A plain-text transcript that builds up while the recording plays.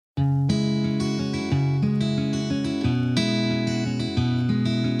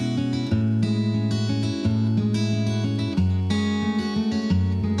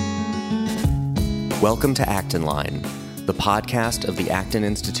Welcome to Acton Line, the podcast of the Acton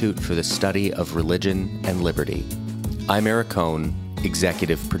Institute for the Study of Religion and Liberty. I'm Eric Cohn,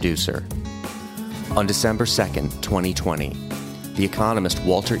 executive producer. On December 2nd, 2020, the economist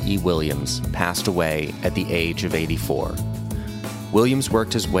Walter E. Williams passed away at the age of 84. Williams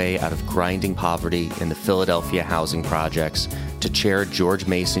worked his way out of grinding poverty in the Philadelphia housing projects to chair George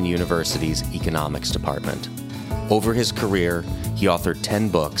Mason University's economics department. Over his career, he authored 10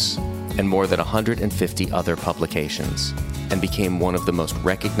 books and more than 150 other publications, and became one of the most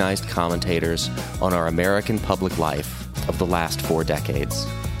recognized commentators on our American public life of the last 4 decades.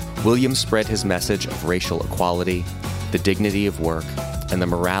 Williams spread his message of racial equality, the dignity of work, and the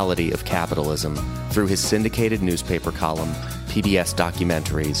morality of capitalism through his syndicated newspaper column, PBS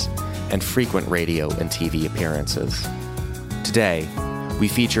documentaries, and frequent radio and TV appearances. Today, we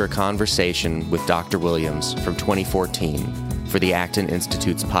feature a conversation with Dr. Williams from 2014 for the Acton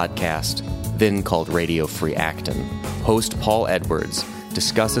Institute's podcast, then called Radio Free Acton. Host Paul Edwards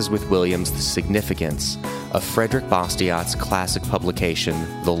discusses with Williams the significance of Frederic Bastiat's classic publication,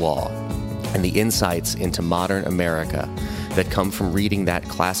 The Law, and the insights into modern America that come from reading that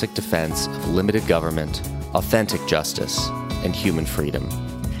classic defense of limited government, authentic justice, and human freedom.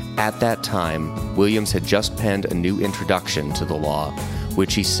 At that time, Williams had just penned a new introduction to the law,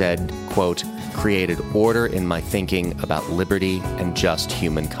 which he said, quote, created order in my thinking about liberty and just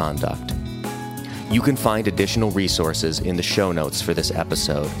human conduct. You can find additional resources in the show notes for this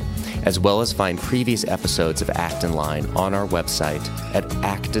episode, as well as find previous episodes of Acton Line on our website at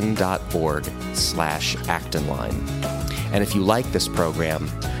acton.org/actonline. And if you like this program,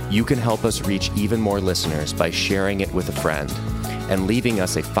 you can help us reach even more listeners by sharing it with a friend and leaving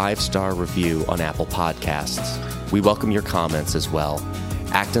us a 5-star review on Apple Podcasts. We welcome your comments as well.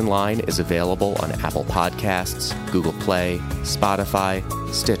 Acton Line is available on Apple Podcasts, Google Play, Spotify,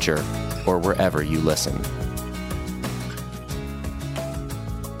 Stitcher, or wherever you listen.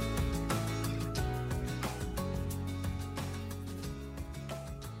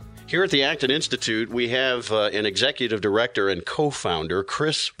 Here at the Acton Institute, we have an executive director and co-founder,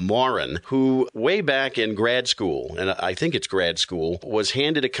 Chris Morin, who way back in grad school, and I think it's grad school, was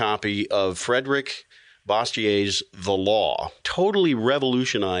handed a copy of Frederic Bastiat's The Law. Totally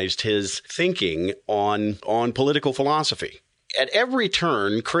revolutionized his thinking on political philosophy. At every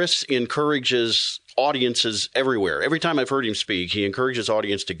turn, Chris encourages audiences everywhere. Every time I've heard him speak, he encourages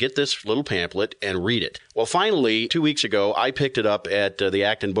audience to get this little pamphlet and read it. Well, finally, 2 weeks ago, I picked it up at the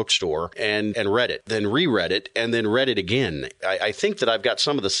Acton bookstore and read it, then reread it, and then read it again. I think that I've got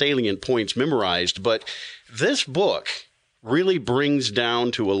some of the salient points memorized, but this book really brings down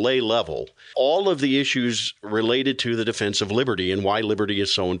to a lay level all of the issues related to the defense of liberty and why liberty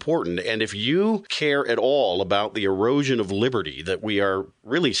is so important. And if you care at all about the erosion of liberty that we are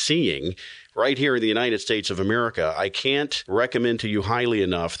really seeing right here in the United States of America, I can't recommend to you highly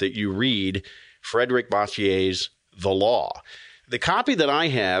enough that you read Frederic Bastiat's The Law. The copy that I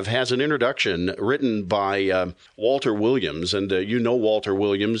have has an introduction written by Walter Williams, and you know Walter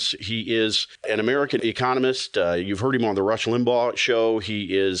Williams. He is an American economist. You've heard him on the Rush Limbaugh show.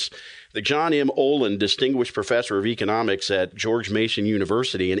 He is the John M. Olin Distinguished Professor of Economics at George Mason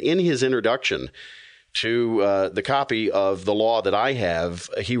University. And in his introduction to the copy of The Law that I have,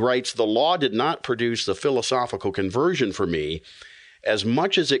 he writes, "The law did not produce the philosophical conversion for me as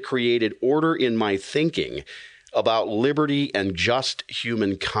much as it created order in my thinking about liberty and just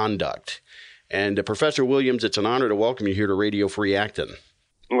human conduct." And Professor Williams, it's an honor to welcome you here to Radio Free Acton.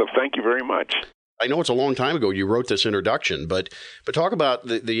 Well, thank you very much. I know it's a long time ago you wrote this introduction, but talk about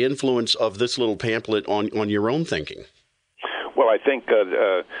the influence of this little pamphlet on your own thinking. Well, I think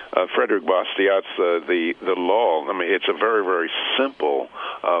Frederic Bastiat's the law. I mean, it's a very, very simple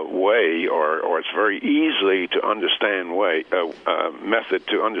way, or it's very easily to understand method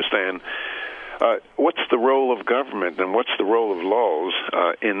to understand. What's the role of government and what's the role of laws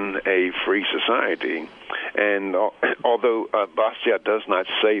in a free society? And although Bastiat does not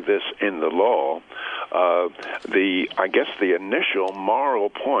say this in the law, I guess the initial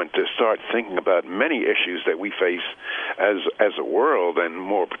moral point to start thinking about many issues that we face as a world, and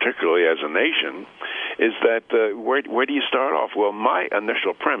more particularly as a nation, is that where do you start off? Well, my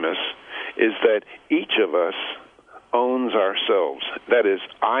initial premise is that each of us owns ourselves. That is,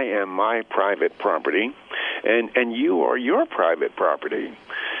 I am my private property, and you are your private property.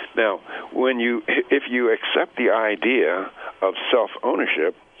 Now, if you accept the idea of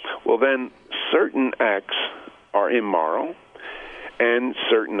self-ownership, well, then certain acts are immoral and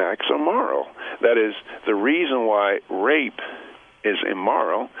certain acts are moral. That is, the reason why rape is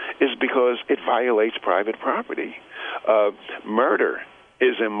immoral is because it violates private property. Murder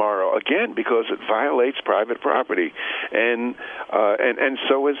is immoral, again, because it violates private property, and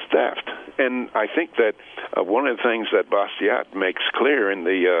so is theft. And I think that one of the things that Bastiat makes clear in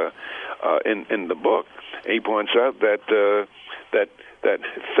the book, he points out that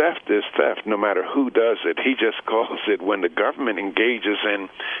theft is theft no matter who does it. He just calls it when the government engages in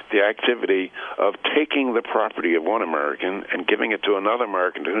the activity of taking the property of one American and giving it to another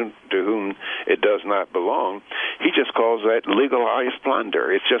American to whom it does not belong. He just calls that legalized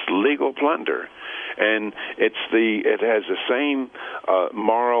plunder. It's just legal plunder. And it has the same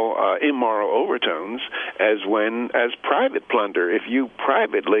immoral overtones as private plunder. If you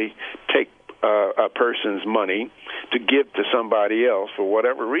privately take a person's money to give to somebody else for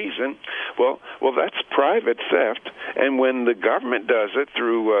whatever reason, well, that's private theft. And when the government does it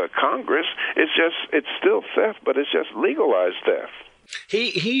through Congress, it's still theft, but it's just legalized theft.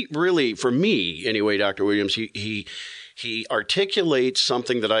 He really, for me anyway, Dr. Williams, he articulates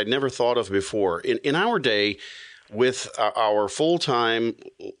something that I'd never thought of before. In our day, with our full-time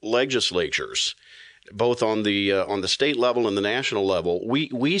legislatures, both on the state level and the national level,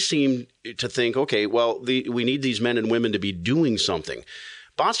 we seem to think, okay, well, we need these men and women to be doing something.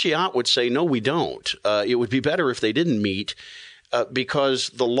 Bastiat would say, no, we don't. It would be better if they didn't meet, because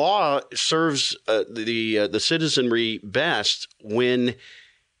the law serves the citizenry best when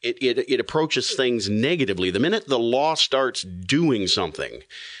it approaches things negatively. The minute the law starts doing something,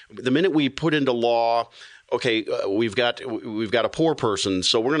 the minute we put into law, okay, we've got a poor person,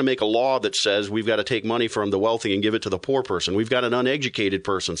 so we're going to make a law that says we've got to take money from the wealthy and give it to the poor person. We've got an uneducated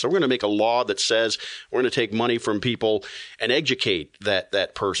person, so we're going to make a law that says we're going to take money from people and educate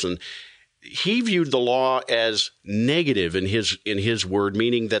that person. He viewed the law as negative in his word,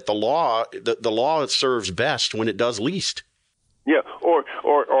 meaning that the law serves best when it does least. Yeah, or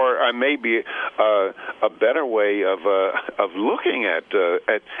maybe a better way of looking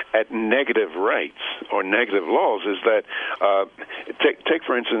at negative rights or negative laws is that take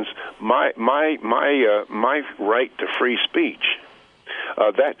for instance my right to free speech.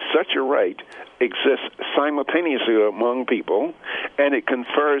 That such a right exists simultaneously among people, and it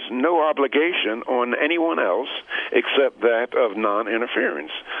confers no obligation on anyone else except that of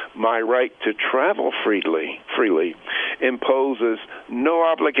non-interference. My right to travel freely imposes no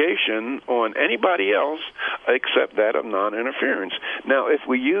obligation on anybody else except that of non-interference. Now, if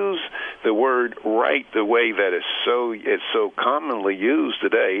we use the word right the way that it's so commonly used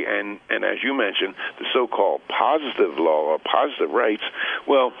today, and as you mentioned, the so-called positive law or positive rights,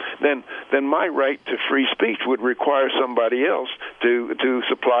 well, then my right to free speech would require somebody else to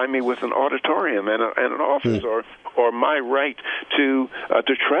supply me with an auditorium and an office, or my right to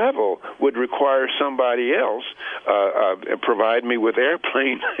travel would require somebody else provide me with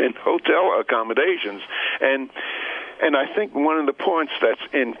airplane and hotel accommodations. And I think one of the points that's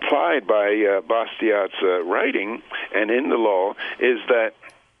implied by Bastiat's writing and in the law is that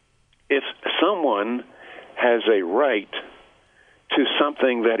if someone has a right to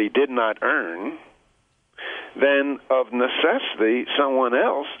something that he did not earn, then of necessity someone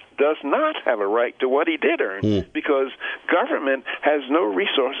else does not have a right to what he did earn, because government has no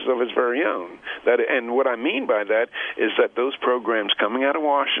resources of its very own. And what I mean by that is that those programs coming out of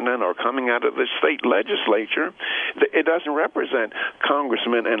Washington or coming out of the state legislature, it doesn't represent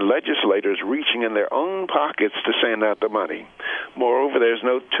congressmen and legislators reaching in their own pockets to send out the money. Moreover, there's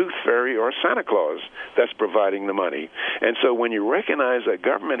no tooth fairy or Santa Claus that's providing the money. And so when you recognize that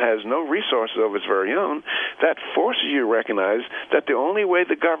government has no resources of its very own, that forces you to recognize that the only way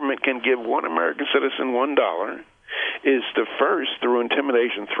the government can give one American citizen $1 is to first, through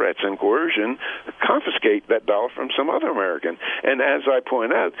intimidation, threats, and coercion, confiscate that dollar from some other American. And as I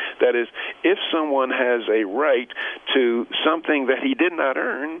point out, that is, if someone has a right to something that he did not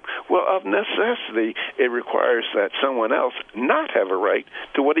earn, well, of necessity, it requires that someone else not have a right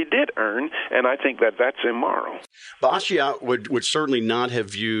to what he did earn, and I think that that's immoral. Bastiat would certainly not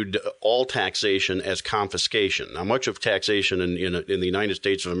have viewed all taxation as confiscation. Now, much of taxation in the United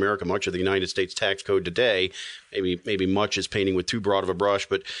States of America, much of the United States tax code today, maybe much is painting with too broad of a brush,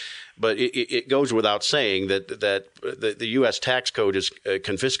 but it goes without saying that the U.S. tax code is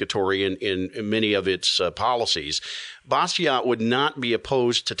confiscatory in many of its policies. Bastiat would not be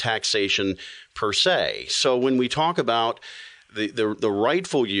opposed to taxation per se. So when we talk about the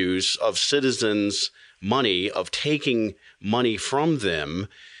rightful use of citizens' money, of taking money from them,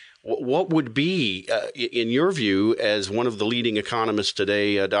 what would be, in your view, as one of the leading economists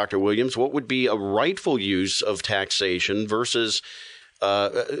today, Dr. Williams, what would be a rightful use of taxation versus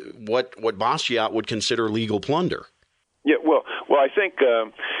what Bastiat would consider legal plunder? Yeah, well, I think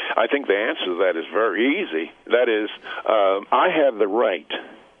the answer to that is very easy. That is, I have the right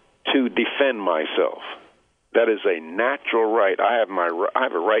to defend myself. That is a natural right. I have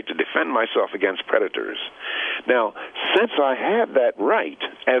a right to defend myself against predators. Now, since I have that right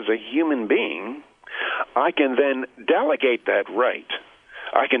as a human being, I can then delegate that right.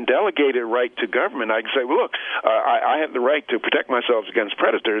 I can delegate it right to government. I can say, well, look, I have the right to protect myself against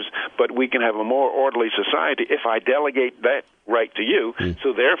predators, but we can have a more orderly society if I delegate that right to you.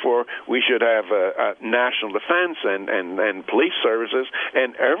 So therefore, we should have a national defense and police services,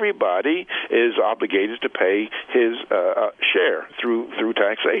 and everybody is obligated to pay his share through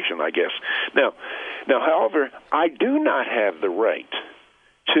taxation, I guess. Now, however, I do not have the right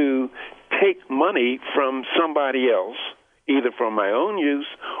to take money from somebody else, either from my own use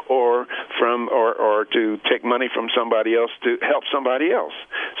or to take money from somebody else to help somebody else.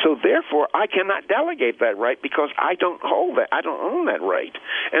 So therefore, I cannot delegate that right because I don't hold that. I don't own that right.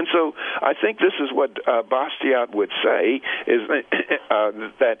 And so I think this is what Bastiat would say is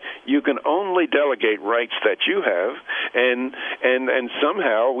that you can only delegate rights that you have, and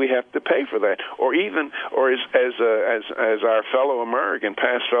somehow we have to pay for that. Or as our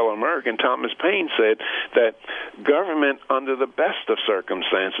past fellow American Thomas Paine said, that government under the best of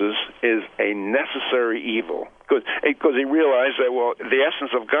circumstances is a necessary evil. Because he realized that, well, the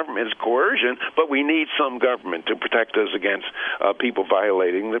essence of government is coercion, but we need some government to protect us against people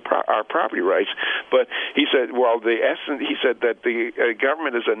violating our property rights. But he said, he said that the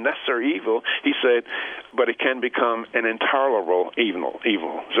government is a necessary evil. He said, but it can become an intolerable evil.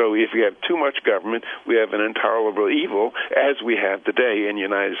 So if we have too much government, we have an intolerable evil, as we have today in the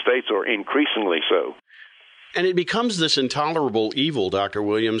United States, or increasingly so. And it becomes this intolerable evil, Dr.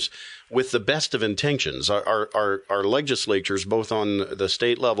 Williams, with the best of intentions. Our legislatures, both on the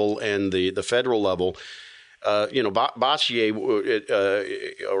state level and the federal level, Bastiat,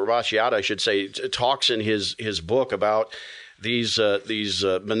 I should say, talks in his book about these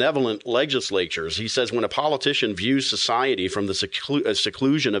benevolent legislatures. He says when a politician views society from the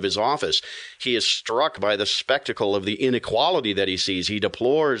seclusion of his office, he is struck by the spectacle of the inequality that he sees. He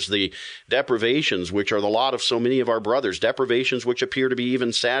deplores the deprivations which are the lot of so many of our brothers, deprivations which appear to be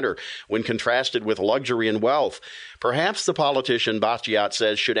even sadder when contrasted with luxury and wealth. Perhaps the politician, Bastiat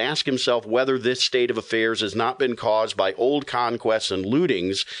says, should ask himself whether this state of affairs has not been caused by old conquests and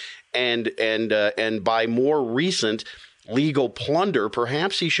lootings and by more recent legal plunder.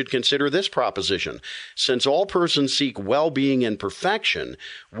 Perhaps he should consider this proposition. Since all persons seek well-being and perfection,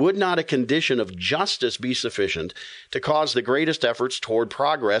 would not a condition of justice be sufficient to cause the greatest efforts toward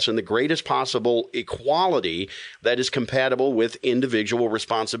progress and the greatest possible equality that is compatible with individual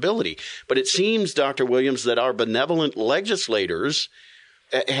responsibility? But it seems, Dr. Williams, that our benevolent legislators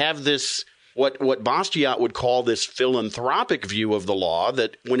have this what Bastiat would call this philanthropic view of the law,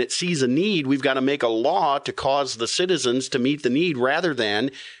 that when it sees a need, we've got to make a law to cause the citizens to meet the need rather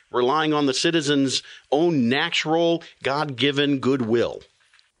than relying on the citizens' own natural, God-given goodwill.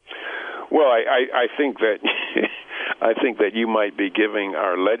 Well, I think that I think that you might be giving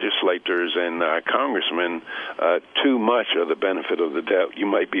our legislators and congressmen too much of the benefit of the doubt. You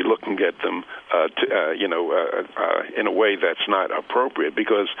might be looking at them, in a way that's not appropriate,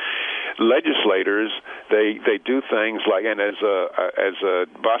 because legislators, they do things like, and as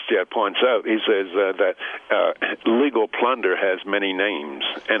Bastiat points out, he says that legal plunder has many names,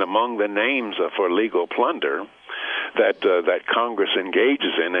 and among the names for legal plunder that Congress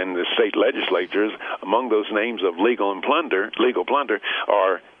engages in, and the state legislatures, among those names of legal plunder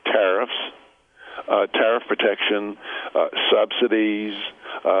are tariffs, tariff protection, subsidies,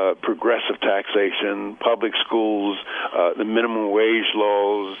 progressive taxation, public schools, the minimum wage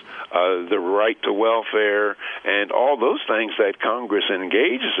laws, the right to welfare, and all those things that Congress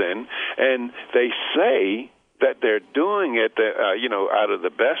engages in. And they say that they're doing it, out of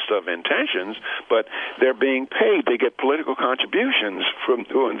the best of intentions, but they're being paid. They get political contributions from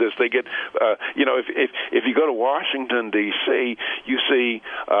doing this. They get, if you go to Washington, D.C., you see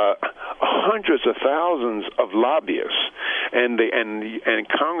hundreds of thousands of lobbyists and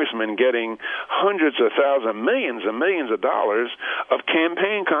congressmen getting hundreds of thousands, millions and millions of dollars of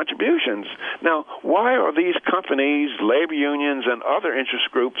campaign contributions. Now, why are these companies, labor unions, and other interest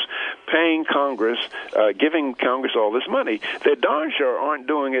groups paying Congress, giving Congress all this money? They darn sure aren't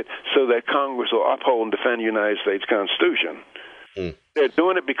doing it so that Congress will uphold and defend the United States Constitution. They're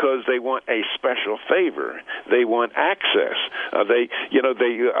doing it because they want a special favor. They want access.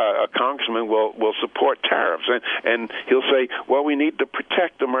 A congressman will support tariffs, and he'll say, "Well, we need to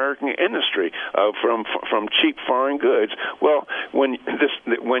protect American industry from cheap foreign goods." Well, when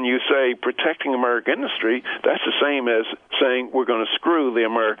you say protecting American industry, that's the same as saying we're going to screw the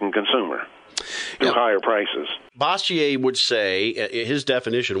American consumer through higher prices. Bastiat would say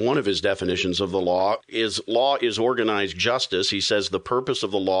one of his definitions of the law is organized justice. He says the purpose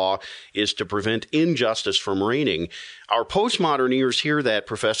of the law is to prevent injustice from reigning. Our postmodern ears hear that,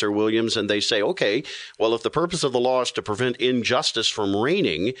 Professor Williams, and they say, okay, well, if the purpose of the law is to prevent injustice from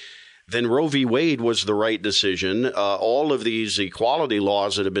reigning, then Roe v. Wade was the right decision. All of these equality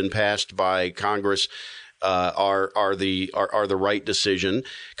laws that have been passed by Congress are the right decision.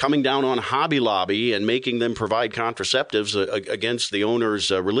 Coming down on Hobby Lobby and making them provide contraceptives against the owner's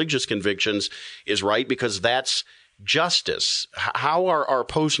religious convictions is right, because that's justice. How are our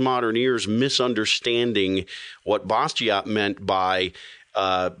postmodern ears misunderstanding what Bastiat meant by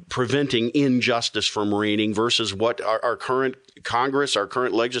preventing injustice from reigning versus what our current Congress, our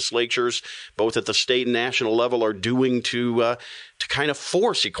current legislatures, both at the state and national level, are doing to kind of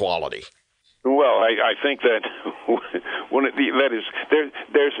force equality? Well, I think that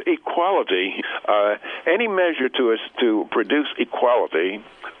there's equality. Any measure to produce equality,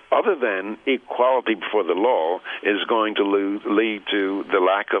 other than equality before the law, is going to lead to the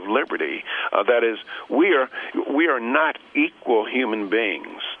lack of liberty. That is, we are not equal human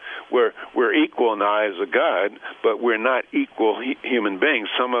beings. We're equal in the eyes of God, but we're not equal human beings.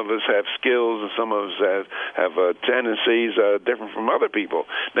 Some of us have skills, and some of us have tendencies different from other people.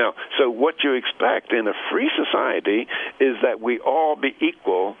 Now, so what you expect in a free society is that we all be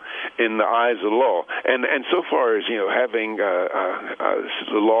equal in the eyes of the law. And so far as having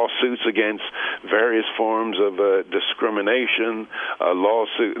lawsuits against various forms of discrimination,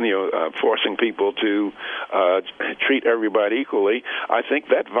 forcing people to treat everybody equally, I think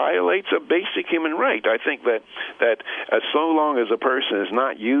that violates a basic human right. I think that so long as a person is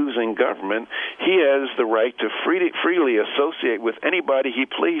not using government, he has the right to freely associate with anybody he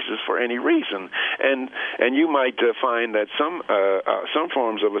pleases for any reason. And you might find that some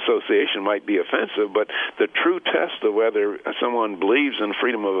forms of association might be offensive, but the true test of whether someone believes in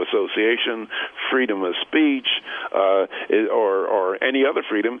freedom of association, freedom of speech, or any other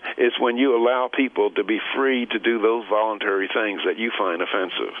freedom is when you allow people to be free to do those voluntary things that you find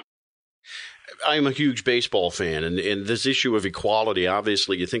offensive. I'm a huge baseball fan, and this issue of equality,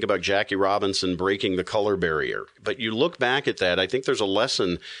 obviously, you think about Jackie Robinson breaking the color barrier. But you look back at that, I think there's a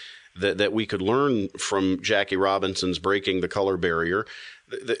lesson that we could learn from Jackie Robinson's breaking the color barrier.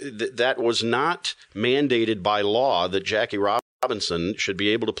 That was not mandated by law that Jackie Robinson should be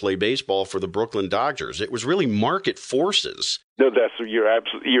able to play baseball for the Brooklyn Dodgers. It was really market forces. No, you're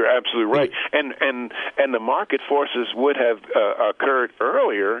absolutely right, and the market forces would have occurred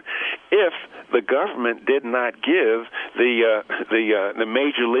earlier if the government did not give the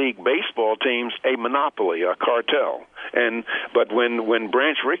Major League Baseball teams a monopoly, a cartel. But when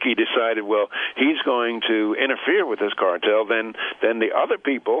Branch Rickey decided, well, he's going to interfere with this cartel, then the other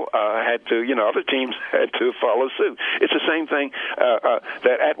people other teams had to follow suit. It's the same thing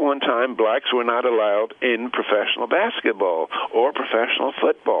that at one time blacks were not allowed in professional basketball or professional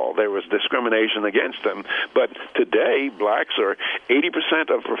football. There was discrimination against them. But today, blacks are 80%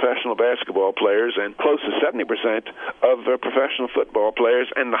 of professional basketball players and close to 70% of professional football players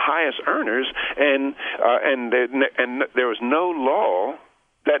and the highest earners. And there was no law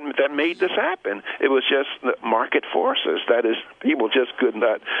that made this happen. It was just market forces. That is, people just could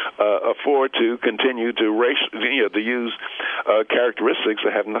not afford to continue to use characteristics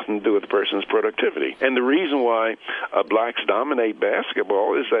that have nothing to do with the person's productivity. And the reason why blacks dominate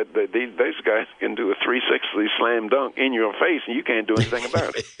basketball is that these guys can do a 360 slam dunk in your face, and you can't do anything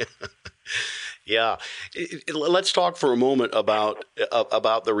about it. Yeah, let's talk for a moment about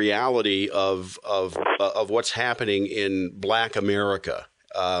the reality of what's happening in Black America.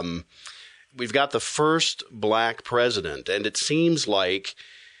 We've got the first black president, and it seems like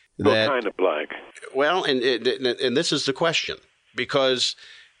that. What kind of black? Well, and this is the question, because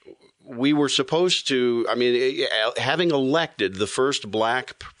we were supposed to, having elected the first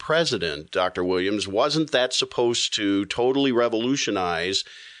black president, Dr. Williams, wasn't that supposed to totally revolutionize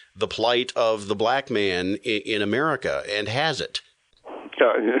the plight of the black man in America, and has it?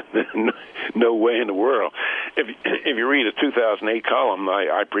 No way in the world. if you read a 2008 column,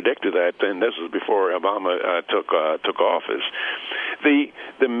 I predicted that, and this was before Obama took office.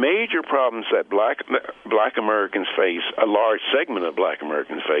 The major problems that black Americans face, a large segment of black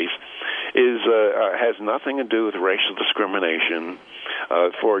Americans face, has nothing to do with racial discrimination.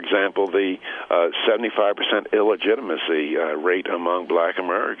 For example, the 75% illegitimacy rate among black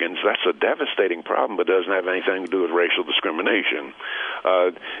Americans, that's a devastating problem, but doesn't have anything to do with racial discrimination.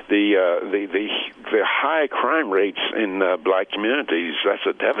 The high crime rates in black communities, that's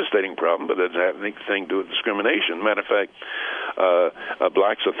a devastating problem, but doesn't have anything to do with discrimination. Matter of fact,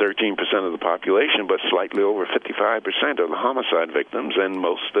 blacks are 13% of the population, but slightly over 55% of the homicide victims, and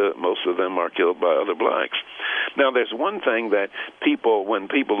most of them are killed by other blacks. Now, there's one thing that when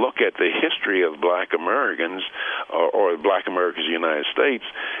people look at the history of black Americans or black Americans in the United States,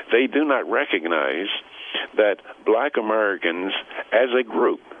 they do not recognize that black Americans as a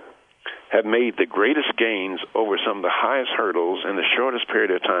group have made the greatest gains over some of the highest hurdles in the shortest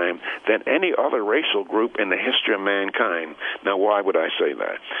period of time than any other racial group in the history of mankind. Now, why would I say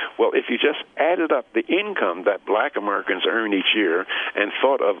that? Well, if you just added up the income that black Americans earn each year and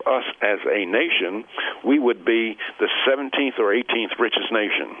thought of us as a nation, we would be the 17th or 18th richest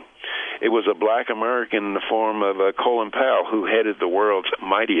nation. It was a black American in the form of Colin Powell who headed the world's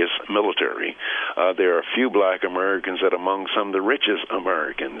mightiest military. There are a few black Americans that are among some of the richest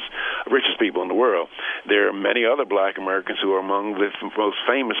people in the world. There are many other black Americans who are among the most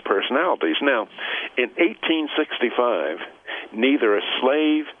famous personalities. Now, in 1865, neither a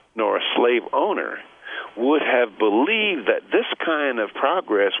slave nor a slave owner would have believed that this kind of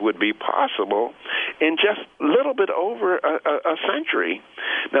progress would be possible in just a little bit over a century.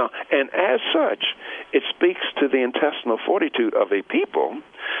 Now, and as such, it speaks to the intestinal fortitude of a people,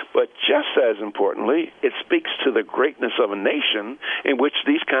 but just as importantly, it speaks to the greatness of a nation in which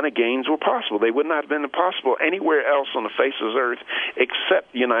these kind of gains were possible. They would not have been possible anywhere else on the face of the earth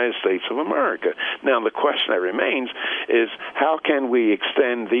except the United States of America. Now, the question that remains is how can we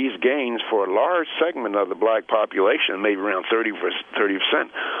extend these gains for a large segment of the black population, maybe around 30%,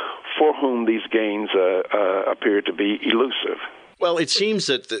 for whom these gains appear to be elusive? Well, it seems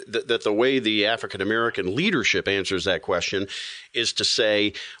that the way the African-American leadership answers that question is to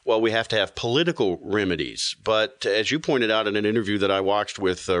say, well, we have to have political remedies. But as you pointed out in an interview that I watched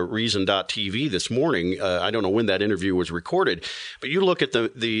with Reason.tv this morning, I don't know when that interview was recorded, but you look at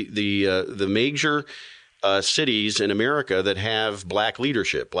the major cities in America that have black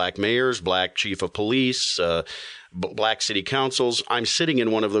leadership, black mayors, black chief of police, black city councils. I'm sitting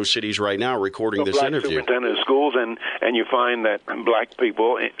in one of those cities right now recording this interview. Superintendent of schools, and you find that black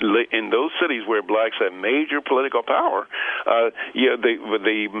people in those cities where blacks have major political power,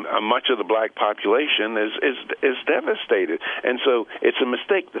 much of the black population is devastated, and so it's a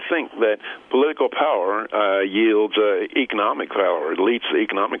mistake to think that political power yields economic power, leads to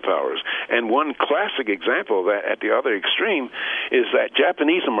economic powers. And one classic example of that at the other extreme is that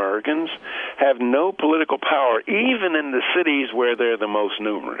Japanese Americans have no political power, even in the cities where they're the most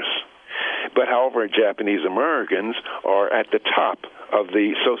numerous. But however, Japanese Americans are at the top of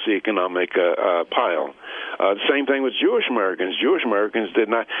the socioeconomic pile. The same thing with Jewish Americans. Jewish Americans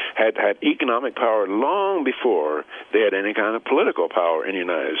had economic power long before they had any kind of political power in the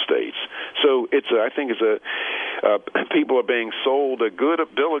United States. So I think people are being sold a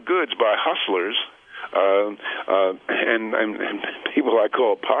bill of goods by hustlers. And people I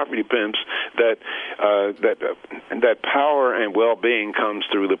call poverty pimps, that power and well-being comes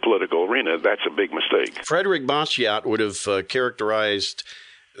through the political arena. That's a big mistake. Frederic Bastiat would have characterized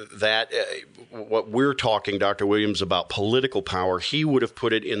that what we're talking, Dr. Williams, about political power, he would have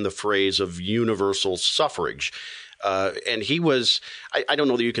put it in the phrase of universal suffrage. And he was, I don't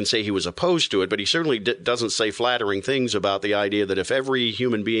know that you can say he was opposed to it, but he certainly doesn't say flattering things about the idea that if every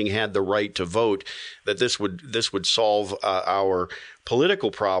human being had the right to vote, that this would solve our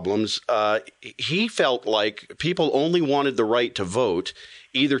political problems. He felt like people only wanted the right to vote,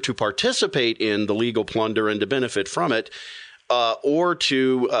 either to participate in the legal plunder and to benefit from it, or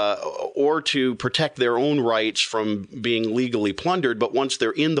to protect their own rights from being legally plundered. But once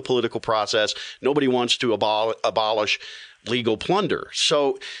they're in the political process, nobody wants to abolish legal plunder.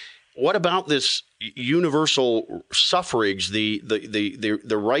 So what about this universal suffrage, the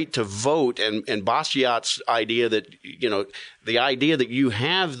right to vote, and Bastiat's idea that, the idea that you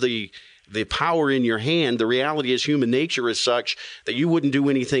have the power in your hand? The reality is human nature is such that you wouldn't do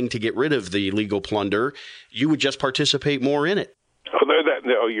anything to get rid of the legal plunder. You would just participate more in it.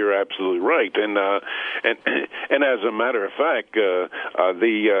 You're absolutely right, and as a matter of fact,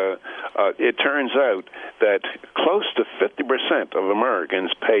 it turns out that close to 50% of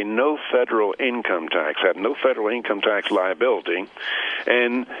Americans pay no federal income tax, have no federal income tax liability,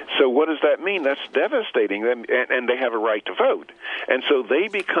 and so what does that mean? That's devastating, and they have a right to vote, and so they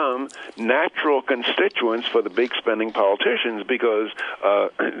become natural constituents for the big spending politicians because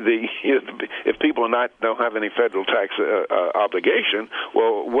if people don't have any federal tax obligation,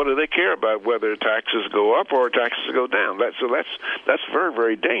 well, what do they care about whether taxes go up or taxes go down? That's very,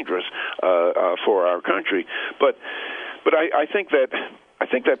 very dangerous for our country. But I think that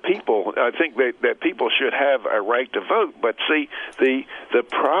people should have a right to vote. But see, the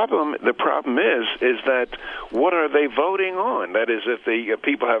problem is that what are they voting on? That is, if the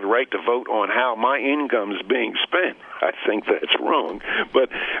people have the right to vote on how my income is being spent, I think that's wrong. But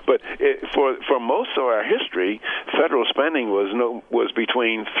for most of our history, federal spending was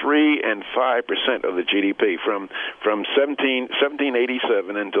between 3 and 5% of the GDP. From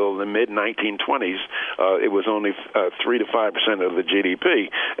 1787 until the mid 1920s, it was only 3 to 5% of the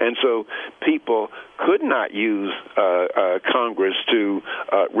GDP, and so people could not use Congress to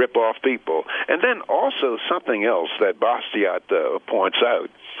rip off people. And then also something else that Bastiat points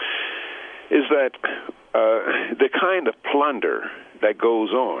out is that the kind of plunder that goes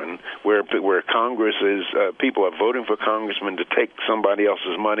on, where Congress is, people are voting for congressmen to take somebody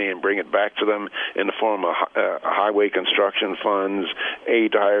else's money and bring it back to them in the form of highway construction funds,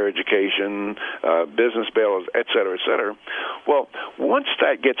 aid to higher education, business bills, et cetera, et cetera. Well, once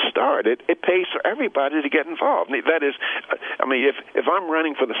that gets started, it pays for everybody to get involved. That is, I mean, if I'm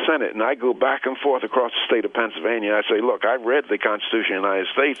running for the Senate and I go back and forth across the state of Pennsylvania, I say, look, I've read the Constitution of the United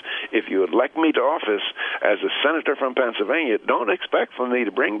States. If you elect me to office as a senator from Pennsylvania, don't expect for me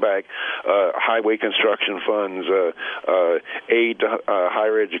to bring back highway construction funds, aid to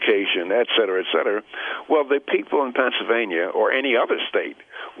higher education, et cetera, et cetera. Well, the people in Pennsylvania or any other state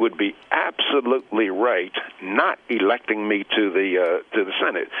would be absolutely right not electing me to the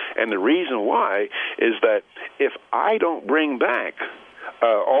Senate. And the reason why is that if I don't bring back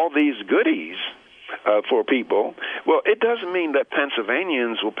all these goodies for people, well, it doesn't mean that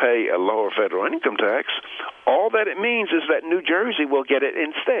Pennsylvanians will pay a lower federal income tax. All that it means is that New Jersey will get it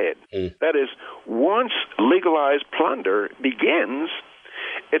instead. That is, once legalized plunder begins,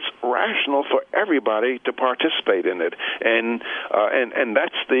 it's rational for everybody to participate in it, and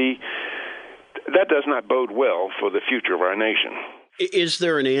that does not bode well for the future of our nation. Is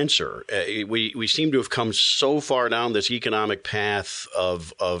there an answer? We seem to have come so far down this economic path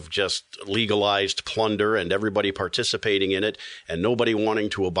of just legalized plunder and everybody participating in it and nobody wanting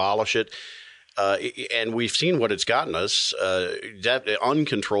to abolish it. And we've seen what it's gotten us,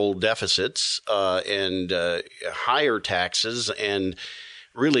 uncontrolled deficits and higher taxes and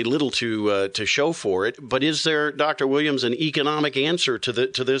really little to show for it. But is there, Dr. Williams, an economic answer to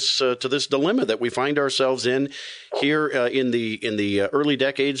this dilemma that we find ourselves in here in the early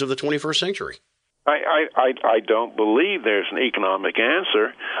decades of the 21st century? I don't believe there's an economic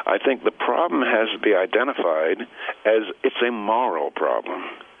answer. I think the problem has to be identified as it's a moral problem.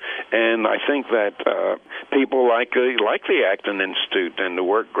 And I think that people like the Acton Institute and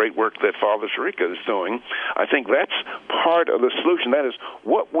the great work that Father Sharika is doing, I think that's part of the solution. That is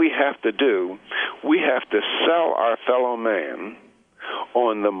what we have to do. We have to sell our fellow man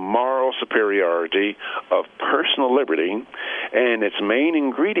on the moral superiority of personal liberty, and its main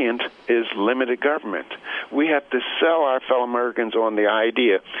ingredient is limited government. We have to sell our fellow Americans on the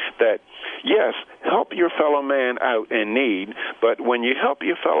idea that, yes, help your fellow man out in need, but when you help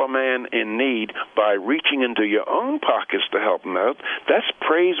your fellow man in need by reaching into your own pockets to help him out, that's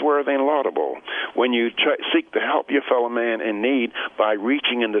praiseworthy and laudable. When you seek to help your fellow man in need by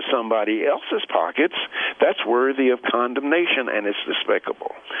reaching into somebody else's pockets, that's worthy of condemnation, and it's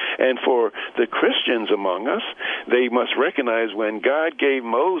despicable. And for the Christians among us, they must recognize when God gave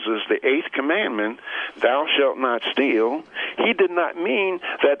Moses the 8th commandment, thou shalt not steal, he did not mean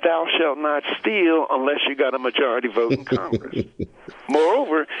that thou shalt not steal unless you got a majority vote in Congress.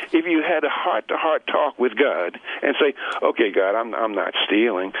 Moreover, if you had a heart-to-heart talk with God and say, okay, God, I'm not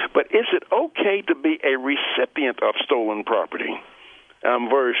stealing, but is it okay to be a recipient of stolen property? I'm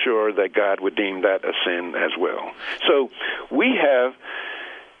very sure that God would deem that a sin as well. So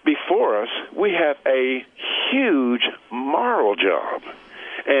before us, we have a huge moral job.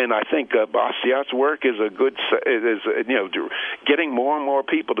 And I think Bastiat's work is getting more and more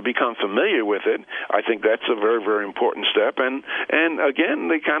people to become familiar with it. I think that's a very, very important step. And again,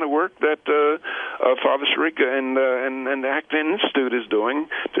 the kind of work that Father Frederic and the Acton Institute is doing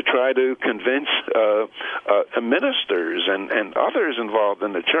to try to convince ministers and others involved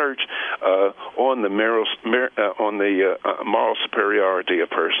in the church on the moral superiority of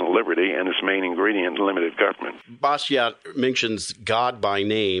personal liberty and its main ingredient, limited government. Bastiat mentions God by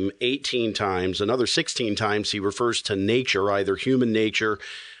name 18 times. Another 16 times he refers to nature, either human nature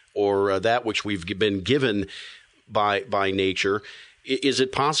or that which we've been given by nature. Is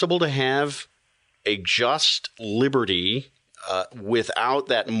it possible to have a just liberty without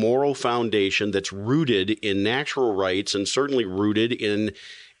that moral foundation that's rooted in natural rights and certainly rooted in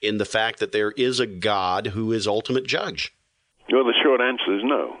the fact that there is a God who is ultimate judge? Well, the short answer is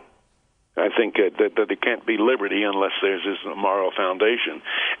no. I think that there can't be liberty unless there's this moral foundation,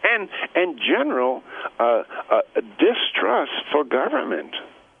 and general distrust for government,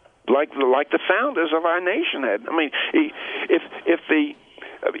 like the founders of our nation had. I mean, if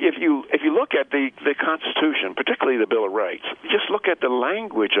you look at the Constitution, particularly the Bill of Rights, just look at the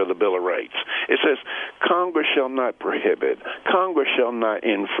language of the Bill of Rights. It says, Congress shall not prohibit, Congress shall not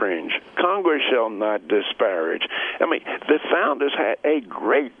infringe, Congress shall not disparage. I mean, the founders had a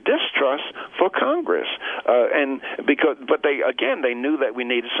great distrust for Congress, but they knew that we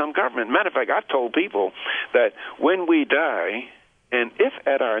needed some government. Matter of fact, I've told people that when we die, and if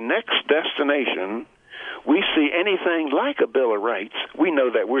at our next destination we see anything like a Bill of Rights, we know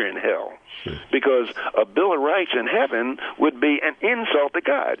that we're in hell. Because a Bill of Rights in heaven would be an insult to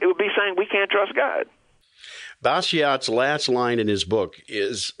God. It would be saying we can't trust God. Bastiat's last line in his book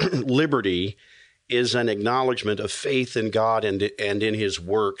is, liberty is an acknowledgement of faith in God and in his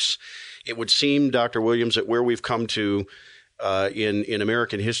works. It would seem, Dr. Williams, that where we've come to in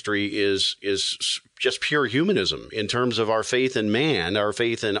American history is just pure humanism in terms of our faith in man, our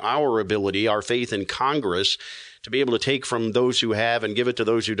faith in our ability, our faith in Congress to be able to take from those who have and give it to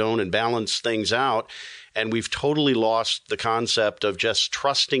those who don't and balance things out. And we've totally lost the concept of just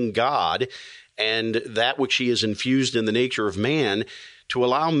trusting God and that which he has infused in the nature of man to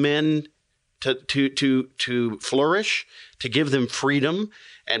allow men to flourish, to give them freedom.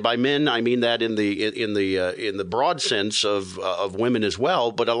 And by men, I mean that in the broad sense of women as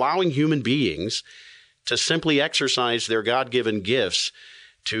well, but allowing human beings to simply exercise their God-given gifts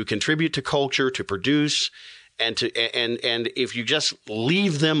to contribute to culture, to produce, and if you just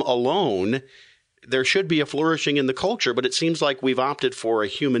leave them alone, there should be a flourishing in the culture. But it seems like we've opted for a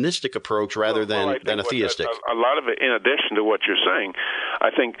humanistic approach rather than a theistic. A lot of it, in addition to what you're saying,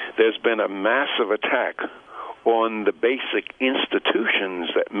 I think there's been a massive attack on the basic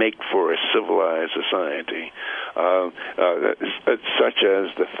institutions that make for a civilized society, such as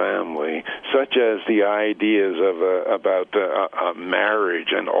the family, such as the ideas about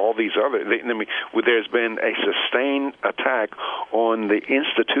marriage and all these other. There's been a sustained attack on the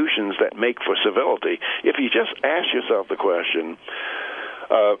institutions that make for civility. If you just ask yourself the question,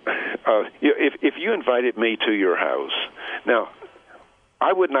 if you invited me to your house, now,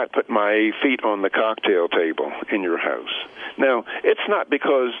 I would not put my feet on the cocktail table in your house. Now, it's not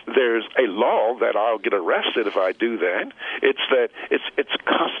because there's a law that I'll get arrested if I do that. It's that it's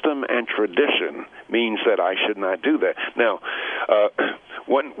custom and tradition means that I should not do that. Now,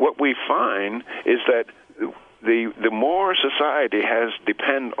 what we find is that the more society has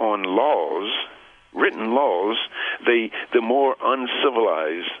depend on laws, written laws, the more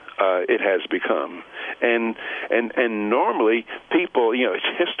uncivilized it has become. And normally people,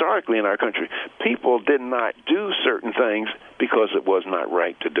 historically in our country, people did not do certain things because it was not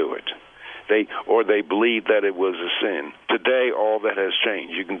right to do it. They believed that it was a sin. Today, all that has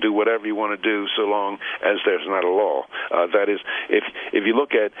changed. You can do whatever you want to do so long as there's not a law. That is, if you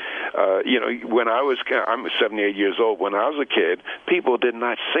look at, when I'm 78 years old. When I was a kid, people did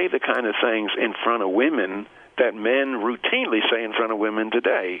not say the kind of things in front of women that men routinely say in front of women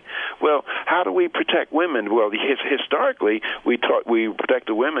today. Well, how do we protect women? Well, historically, we protect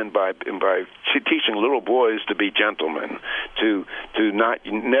the women by teaching little boys to be gentlemen, to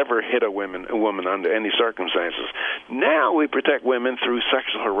never hit a woman under any circumstances. Now we protect women through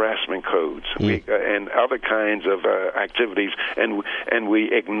sexual harassment codes and other kinds of activities, and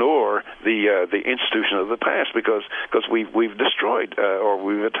we ignore the institution of the past because we've destroyed or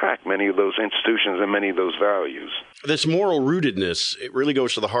we've attacked many of those institutions and many of those values. This moral rootedness, it really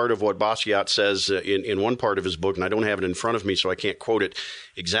goes to the heart of what Bastiat says in one part of his book, and I don't have it in front of me, so I can't quote it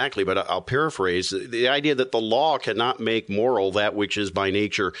exactly, but I'll paraphrase. The idea that the law cannot make moral that which is by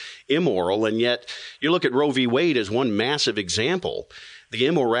nature immoral, and yet you look at Roe v. Wade as one massive example the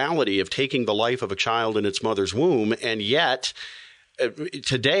immorality of taking the life of a child in its mother's womb. And yet,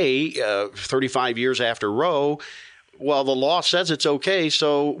 today, 35 years after Roe, well, the law says it's okay,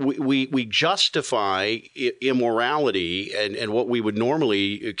 so we justify immorality and what we would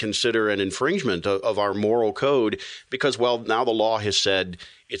normally consider an infringement of our moral code because, well, now the law has said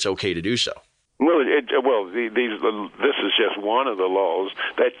it's okay to do so. Well, this is just one of the laws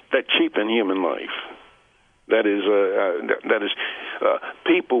that cheapen human life. That is,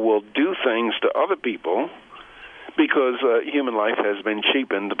 people will do things to other people because human life has been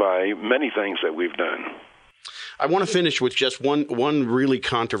cheapened by many things that we've done. I want to finish with just one really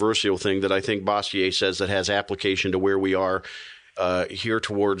controversial thing that I think Bastiat says that has application to where we are here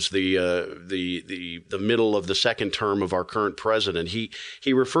towards the middle of the second term of our current president.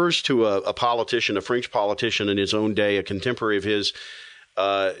 He refers to a politician, a French politician in his own day, a contemporary of his,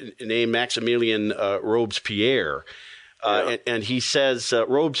 named Maximilien Robespierre. And he says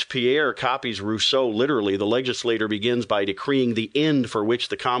Robespierre copies Rousseau literally. The legislator begins by decreeing the end for which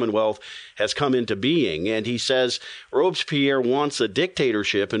the Commonwealth has come into being. And he says Robespierre wants a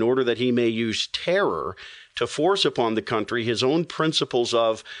dictatorship in order that he may use terror to force upon the country his own principles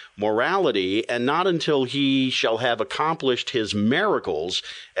of morality, and not until he shall have accomplished his miracles,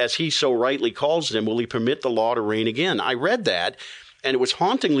 as he so rightly calls them, will he permit the law to reign again. I read that, and it was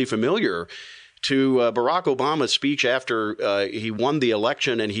hauntingly familiar to Barack Obama's speech after he won the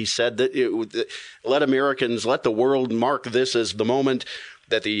election, and he said that let Americans, let the world mark this as the moment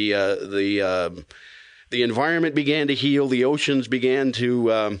that the environment began to heal, the oceans began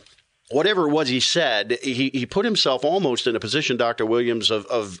to whatever it was he said. He put himself almost in a position, Dr. Williams,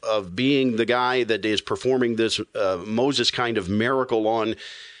 of being the guy that is performing this Moses kind of miracle on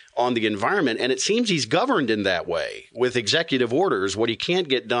the environment. And it seems he's governed in that way with executive orders. What he can't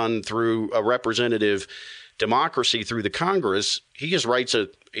get done through a representative democracy through the Congress, he just writes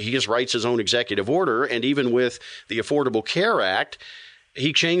his own executive order. And even with the Affordable Care Act,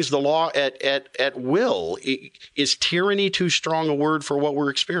 he changed the law at will. Is tyranny too strong a word for what we're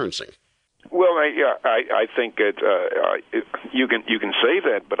experiencing? Well, I think that you can say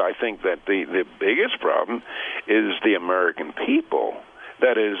that, but I think that the biggest problem is the American people.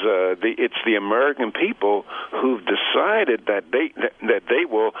 That is, it's the American people who've decided that they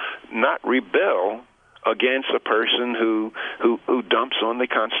will not rebel against a person who dumps on the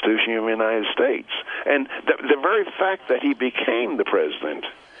Constitution of the United States. And the very fact that he became the president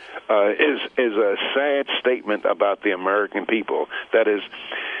is a sad statement about the American people. That is,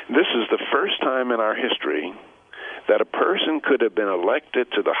 this is the first time in our history that a person could have been elected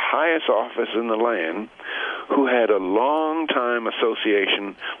to the highest office in the land who had a long-time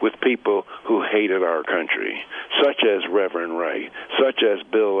association with people who hated our country, such as Reverend Wright, such as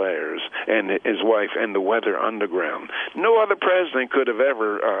Bill Ayers and his wife and the Weather Underground. No other president could have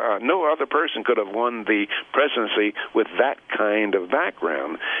no other person could have won the presidency with that kind of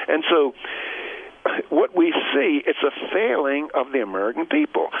background. And so what we see, it's a failing of the American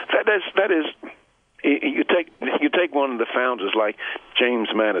people. That is. You take one of the founders like James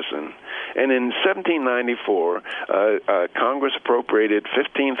Madison, and in 1794, Congress appropriated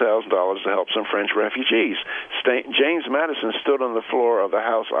 $15,000 to help some French refugees. James Madison stood on the floor of the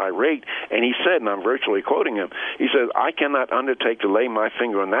House irate, and he said, and I'm virtually quoting him, he says, "I cannot undertake to lay my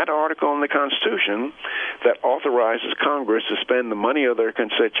finger on that article in the Constitution that authorizes Congress to spend the money of their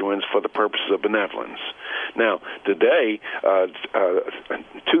constituents for the purposes of benevolence." Now, today,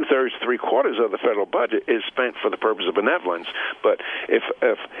 two-thirds, three-quarters of the federal budget is spent for the purpose of benevolence. But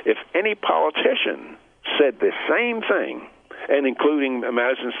if any politician said the same thing, and including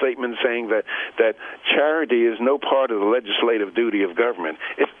Madison's statement saying that charity is no part of the legislative duty of government,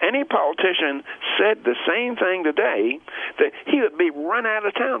 if any politician said the same thing today, that he would be run out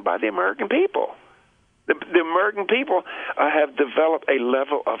of town by the American people. The American people have developed a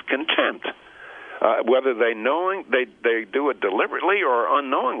level of contempt. Whether they do it deliberately or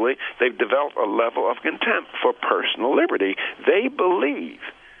unknowingly, they've developed a level of contempt for personal liberty. They believe,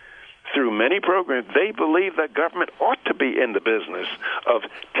 through many programs, they believe that government ought to be in the business of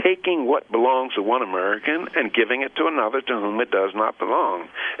taking what belongs to one American and giving it to another to whom it does not belong.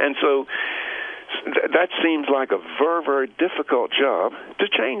 And so that seems like a very, very difficult job to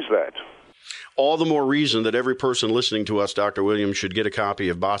change that. All the more reason that every person listening to us, Dr. Williams, should get a copy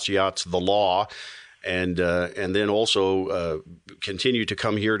of Bastiat's The Law, and then also continue to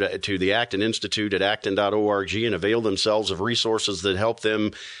come here to the Acton Institute at acton.org and avail themselves of resources that help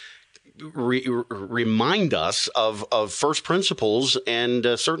them remind us of first principles. And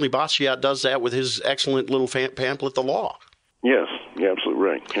certainly Bastiat does that with his excellent little pamphlet, The Law. Yes, you're absolutely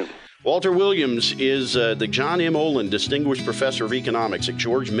right. Yeah. Walter Williams is the John M. Olin Distinguished Professor of Economics at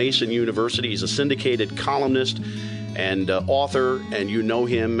George Mason University. He's a syndicated columnist and author, and you know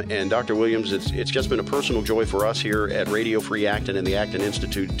him. And Dr. Williams, it's just been a personal joy for us here at Radio Free Acton and the Acton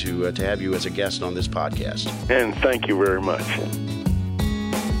Institute to have you as a guest on this podcast. And thank you very much.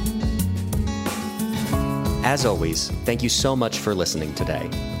 As always, thank you so much for listening today.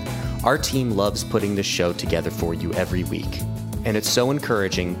 Our team loves putting this show together for you every week, and it's so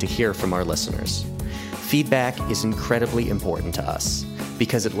encouraging to hear from our listeners. Feedback is incredibly important to us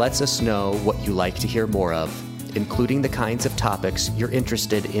because it lets us know what you like to hear more of, including the kinds of topics you're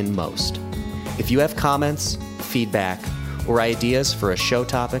interested in most. If you have comments, feedback, or ideas for a show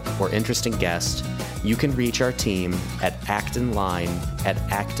topic or interesting guest, you can reach our team at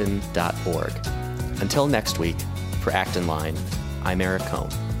actonline@acton.org. Until next week, for Acton Line, I'm Eric Cohn.